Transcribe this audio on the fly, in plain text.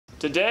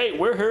Today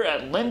we're here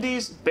at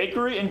Lindy's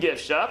Bakery and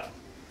Gift Shop,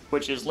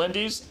 which is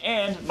Lindy's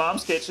and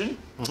Mom's Kitchen.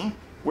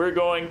 We're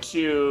going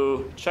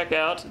to check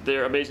out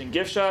their amazing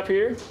gift shop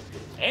here,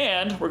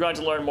 and we're going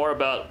to learn more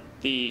about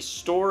the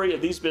story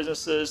of these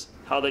businesses,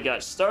 how they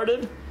got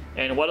started,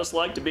 and what it's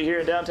like to be here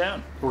in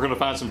downtown. We're going to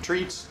find some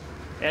treats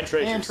and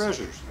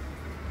treasures.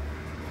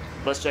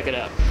 Let's check it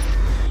out.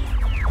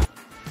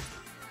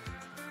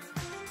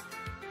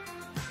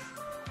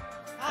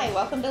 Hi,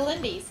 welcome to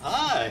Lindy's.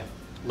 Hi,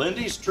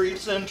 Lindy's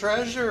Treats and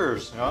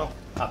Treasures. Well,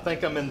 I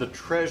think I'm in the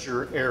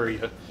treasure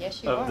area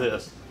of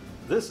this.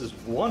 This is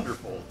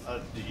wonderful.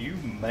 Do you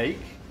make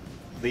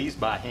these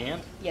by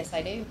hand? Yes,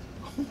 I do.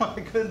 Oh my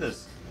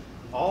goodness,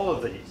 all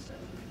of these.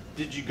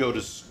 Did you go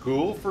to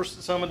school for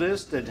some of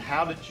this?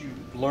 How did you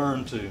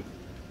learn to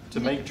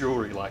make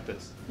jewelry like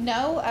this?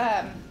 No,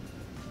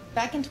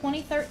 back in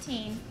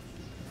 2013,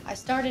 I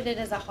started it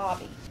as a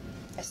hobby.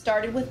 I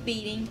started with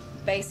beading,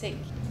 basic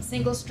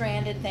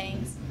single-stranded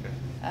things.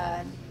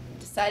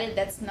 Decided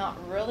that's not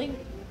really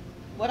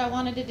what I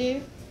wanted to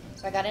do,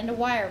 so I got into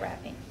wire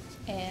wrapping.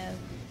 And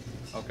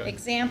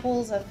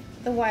examples of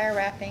the wire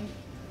wrapping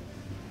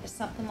is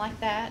something like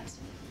that.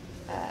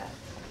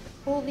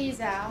 Pull these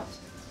out,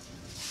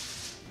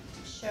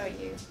 show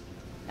you.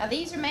 Now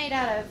these are made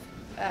out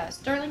of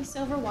sterling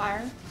silver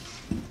wire,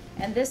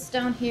 and this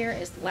stone here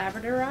is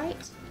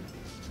labradorite.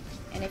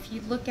 And if you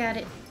look at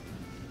it,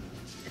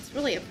 it's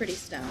really a pretty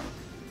stone.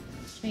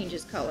 It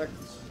changes color.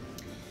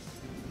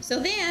 So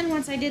then,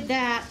 once I did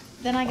that,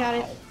 then I got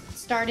it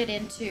started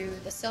into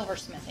the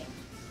silversmithing.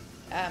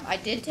 I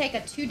did take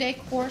a 2-day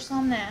course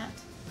on that.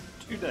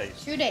 2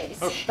 days? 2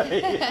 days.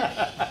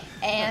 Okay.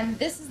 And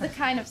this is the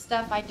kind of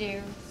stuff I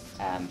do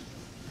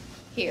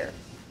here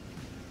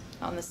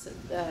on the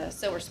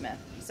silversmith.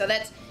 So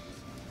that's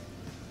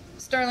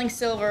sterling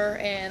silver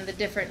and the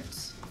different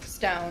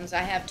stones.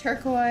 I have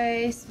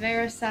turquoise,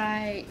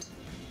 varisite.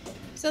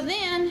 So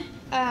then,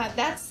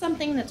 that's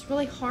something that's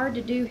really hard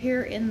to do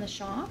here in the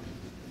shop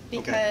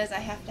because I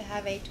have to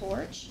have a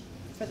torch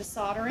for the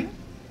soldering.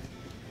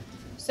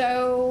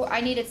 So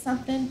I needed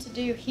something to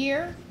do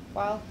here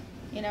while,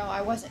 you know,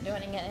 I wasn't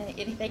doing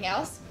anything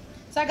else.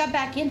 So I got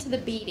back into the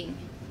beading.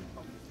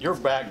 Your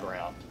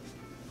background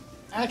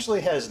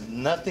actually has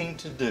nothing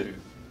to do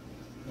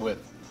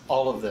with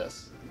all of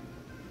this.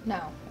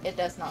 No, it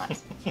does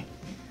not.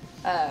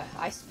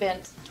 I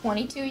spent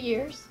 22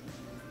 years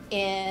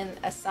in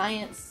a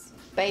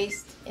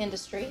science-based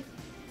industry.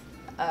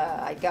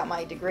 I got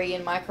my degree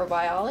in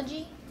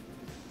microbiology,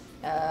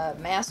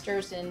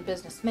 master's in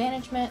business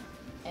management,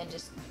 and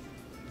just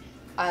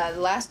the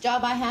last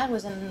job I had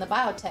was in the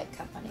biotech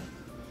company.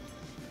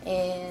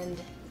 And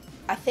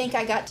I think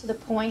I got to the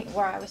point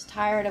where I was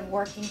tired of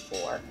working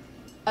for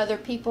other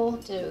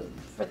people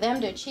for them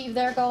to achieve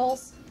their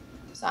goals.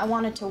 So I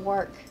wanted to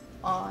work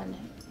on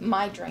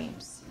my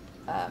dreams.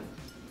 I've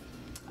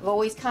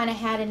always kind of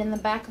had it in the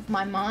back of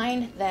my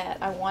mind that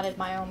I wanted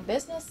my own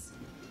business,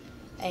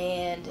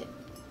 and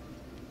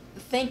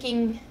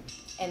thinking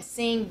and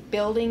seeing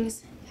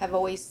buildings have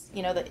always,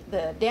 you know,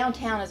 the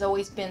downtown has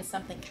always been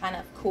something kind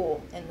of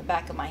cool in the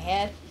back of my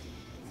head.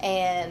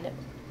 And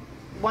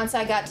once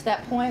I got to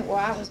that point where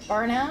I was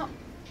burnt out,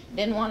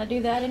 didn't want to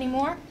do that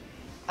anymore,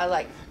 I was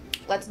like,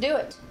 let's do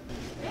it.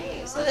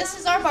 So this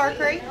is our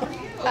bakery.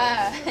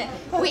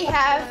 We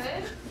have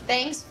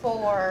things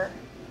for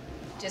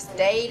just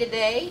day to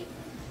day.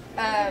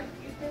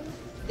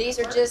 These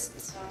are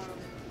just,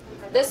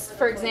 this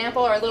for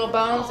example, our little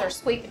bones are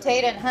sweet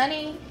potato and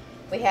honey.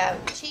 We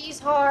have cheese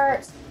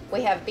hearts.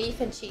 We have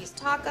beef and cheese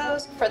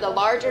tacos. For the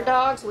larger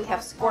dogs, we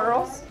have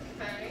squirrels.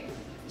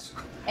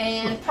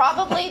 And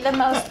probably the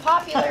most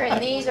popular in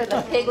these are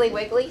the Piggly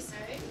Wigglies,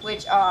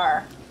 which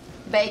are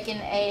bacon,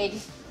 egg,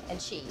 and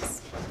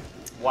cheese.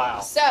 Wow.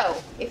 So,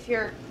 if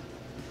your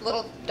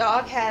little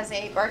dog has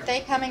a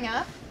birthday coming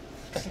up,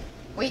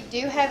 we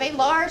do have a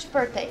large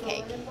birthday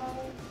cake.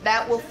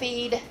 That will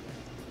feed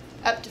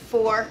up to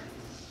 4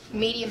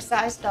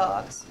 medium-sized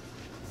dogs.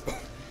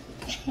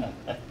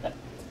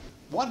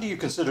 What do you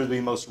consider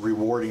the most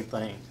rewarding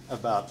thing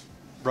about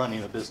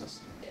running a business?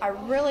 I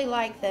really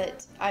like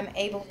that I'm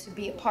able to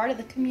be a part of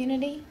the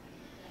community.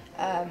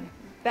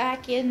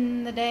 Back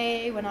in the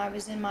day when I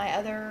was in my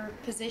other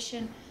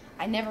position,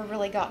 I never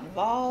really got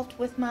involved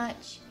with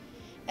much,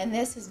 and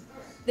this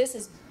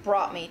has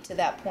brought me to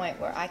that point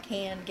where I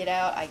can get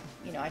out. I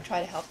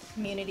try to help the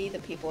community, the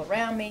people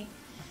around me.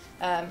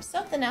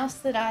 Something else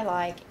that I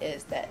like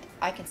is that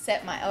I can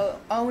set my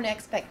own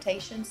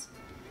expectations,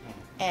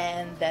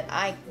 and that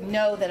I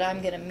know that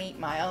I'm going to meet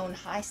my own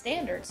high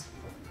standards.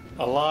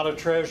 A lot of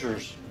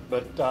treasures,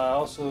 but I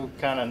also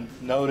kind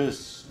of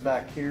notice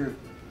back here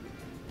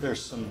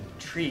there's some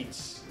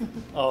treats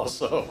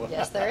also.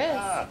 Yes, there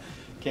is.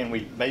 Can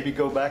we maybe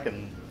go back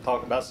and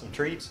talk about some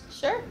treats?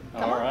 Sure.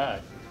 Come on. All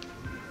right.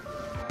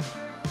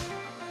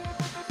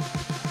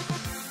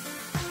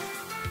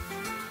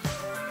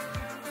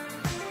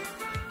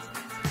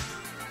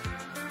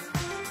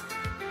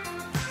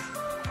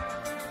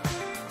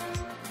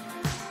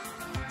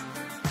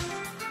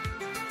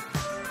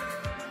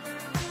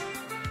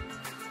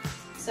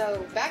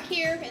 So back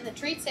here in the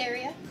treats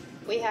area,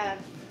 we have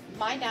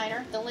my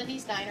diner, the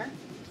Lindy's Diner,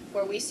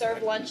 where we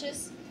serve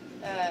lunches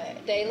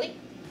daily.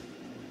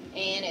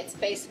 And it's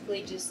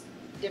basically just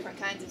different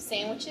kinds of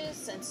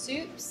sandwiches and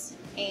soups.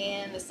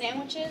 And the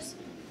sandwiches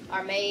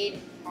are made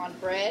on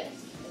bread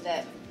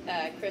that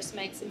Chris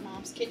makes in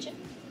Mom's kitchen.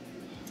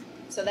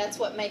 So that's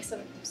what makes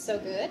them so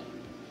good.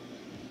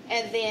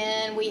 And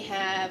then we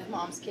have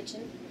Mom's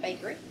Kitchen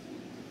Bakery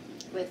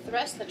with the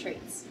rest of the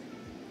treats.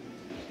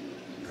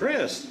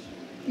 Chris,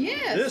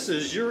 Yes. this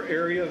is your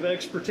area of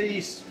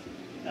expertise,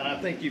 and I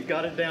think you've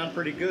got it down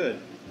pretty good.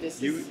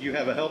 You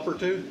have a helper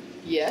too?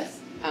 Yes,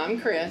 I'm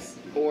Chris,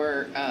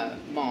 or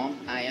Mom.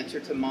 I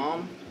answer to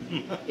Mom.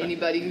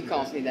 Anybody who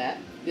calls me that.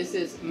 This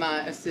is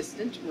my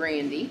assistant,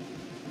 Randy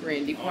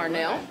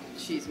Parnell. Right.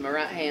 She's my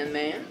right-hand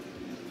man.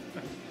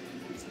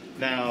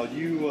 Now,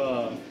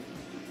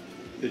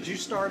 did you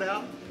start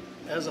out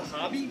as a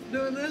hobby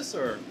doing this,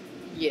 or?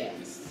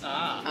 Yes.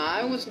 Ah.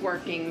 I was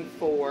working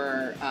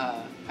for,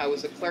 I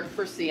was a clerk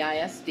for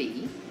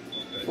CISD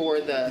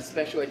for the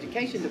Special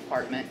Education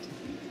Department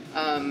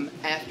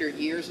after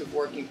years of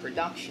working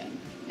production,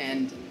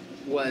 and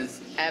was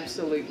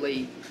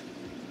absolutely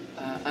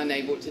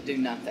unable to do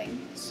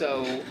nothing.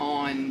 So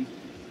on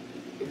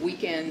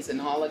weekends and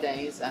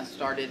holidays, I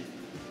started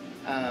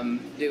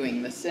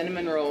doing the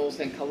cinnamon rolls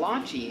and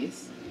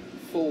kolaches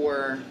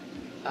for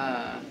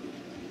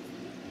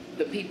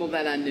the people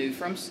that I knew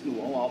from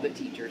school, all the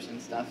teachers and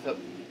stuff. So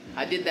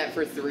I did that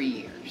for 3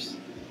 years.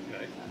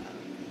 Okay.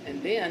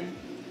 And then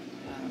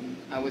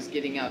I was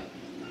getting up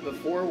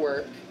before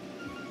work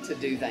to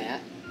do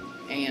that,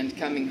 and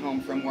coming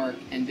home from work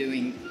and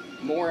doing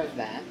more of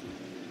that.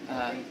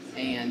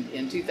 And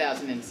in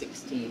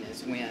 2016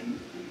 is when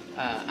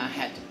I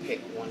had to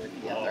pick one or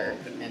the other.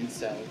 Okay. And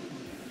so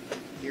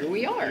here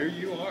we are. Here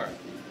you are.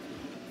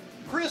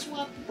 Chris,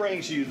 what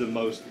brings you the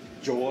most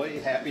joy,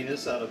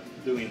 happiness out of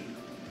doing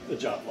a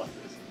job like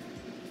this?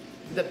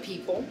 The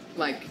people,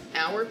 like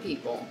our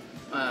people,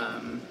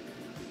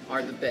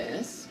 are the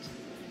best.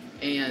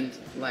 And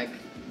like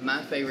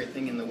my favorite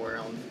thing in the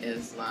world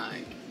is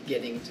like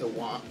getting to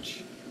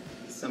watch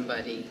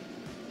somebody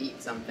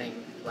eat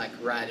something like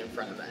right in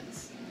front of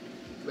us,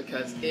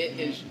 because it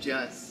is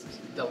just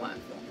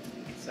delightful.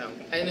 So,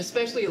 and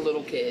especially a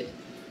little kid,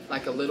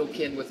 like a little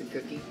kid with a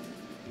cookie.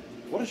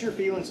 What is your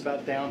feelings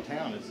about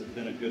downtown? Has it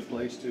been a good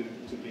place to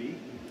be?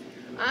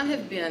 I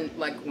have been,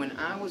 like when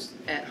I was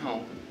at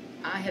home,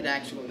 I had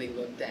actually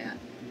looked at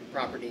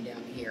property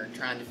down here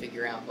trying to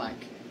figure out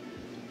like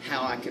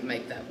how I could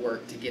make that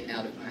work to get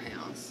out of my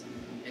house.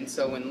 And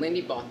so when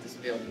Lindy bought this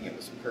building, it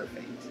was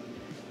perfect.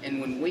 And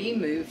when we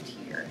moved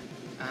here,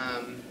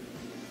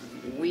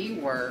 we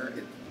were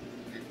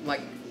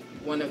like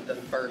one of the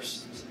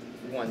first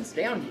ones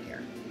down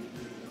here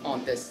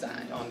on this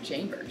side, on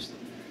Chambers.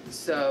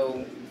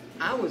 So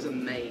I was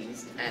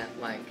amazed at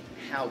like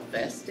how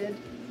vested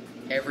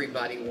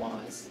everybody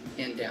was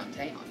in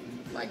downtown.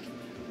 Like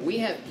we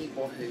have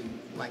people who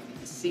like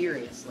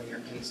seriously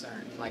are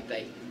concerned. Like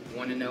they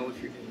want to know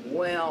if you're doing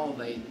well.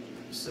 They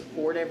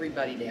support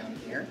everybody down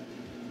here.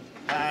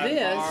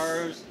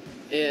 This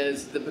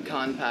is the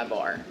pecan pie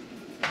bar.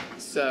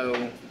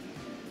 So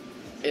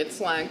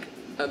it's like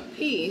a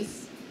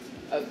piece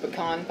of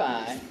pecan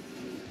pie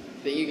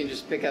that you can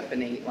just pick up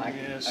and eat like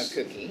a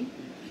cookie.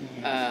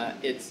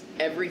 It's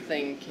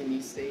everything. Can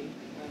you see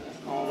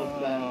all of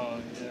the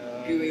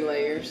gooey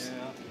layers?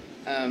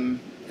 Yeah.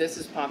 This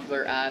is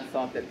popular. I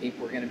thought that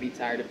people were going to be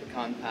tired of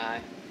pecan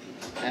pie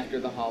after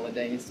the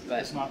holidays, but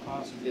it's not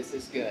possible. This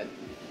is good.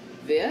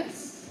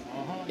 This,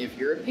 if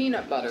you're a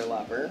peanut butter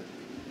lover,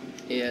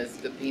 is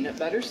the peanut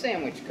butter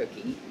sandwich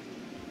cookie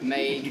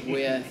made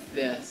with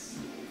this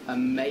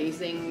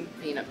amazing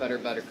peanut butter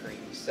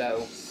buttercream.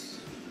 So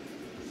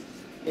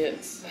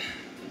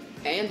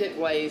and it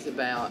weighs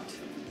about,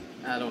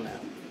 I don't know,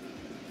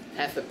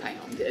 half a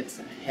pound. It's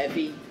a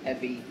heavy,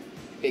 heavy,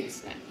 big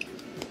snack.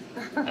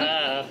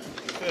 I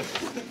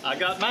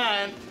got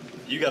mine.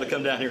 You got to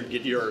come down here and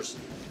get yours.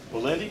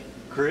 Well, Lindy,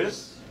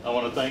 Chris, I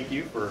want to thank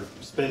you for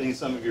spending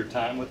some of your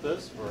time with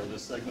us for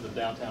this segment of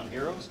Downtown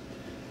Heroes.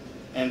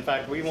 And in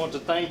fact, we want to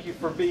thank you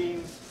for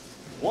being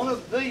one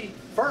of the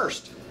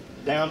first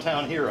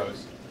Downtown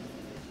Heroes.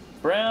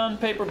 Brown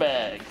paper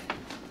bag.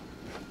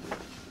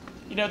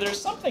 You know,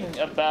 there's something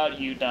about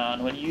you,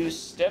 Don, when you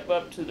step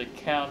up to the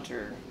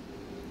counter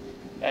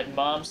at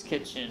Mom's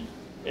Kitchen.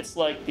 It's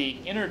like the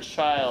inner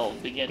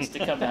child begins to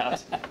come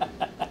out.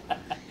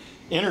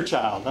 Inner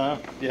child, huh?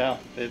 Yeah.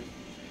 It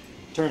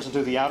turns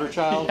into the outer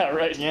child. Yeah,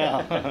 right.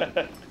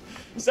 Yeah.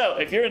 So,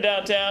 if you're in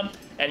downtown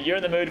and you're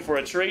in the mood for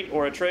a treat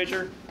or a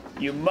treasure,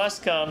 you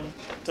must come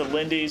to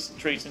Lindy's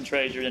Treats and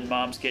Treasures in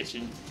Mom's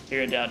Kitchen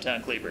here in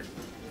downtown Cleburne.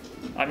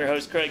 I'm your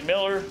host, Craig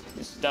Miller.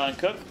 This is Don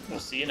Cook. We'll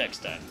see you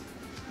next time.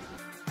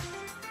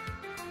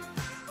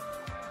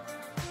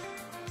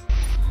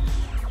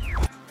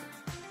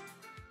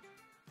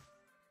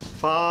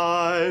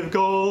 Five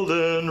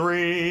golden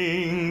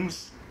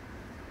rings.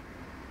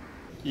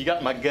 You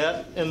got my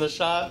gut in the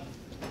shot?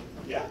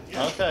 Yeah.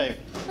 Okay,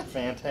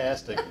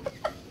 fantastic.